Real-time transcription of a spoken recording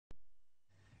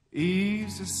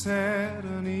Easy said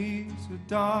and easy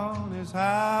done is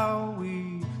how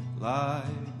we like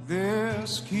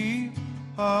this keep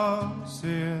us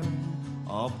in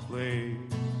a place.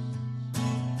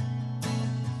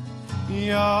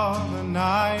 You're the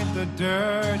night, the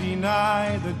dirty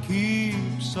night that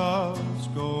keeps us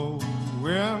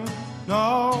going.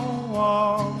 No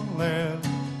one left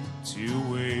to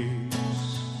waste.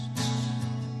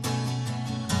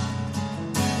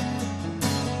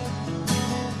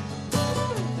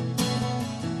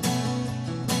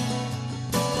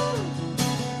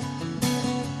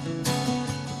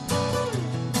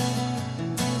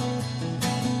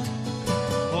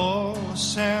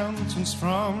 Sentence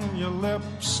from your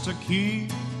lips to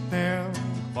keep them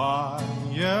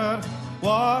quiet.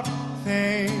 What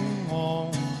they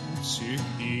want to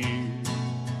hear.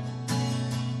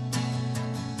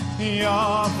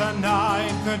 You're the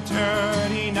night, the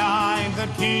dirty night that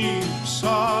keeps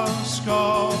us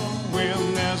going.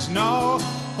 There's no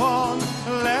one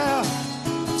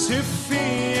left to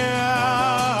fear.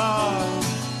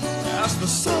 As the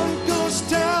sun goes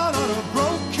down on a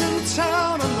broken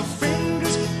town and the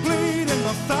fingers bleed in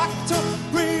the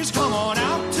factories, come on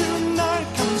out tonight,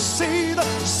 come see the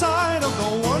side of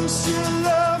the ones you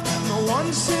love, the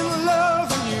ones you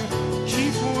love, and you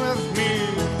keep with me,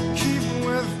 keep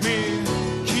with me,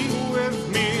 keep with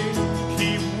me,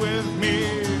 keep with me.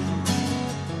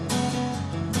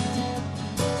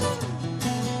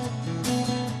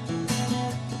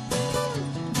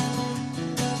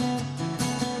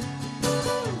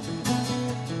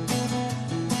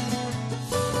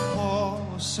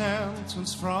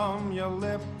 Sentence from your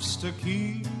lips to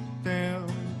keep them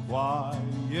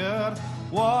quiet.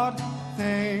 What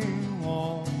they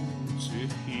want to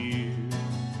hear.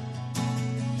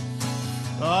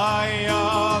 Oh,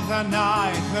 you're the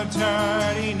night, the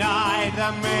dirty night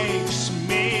that makes me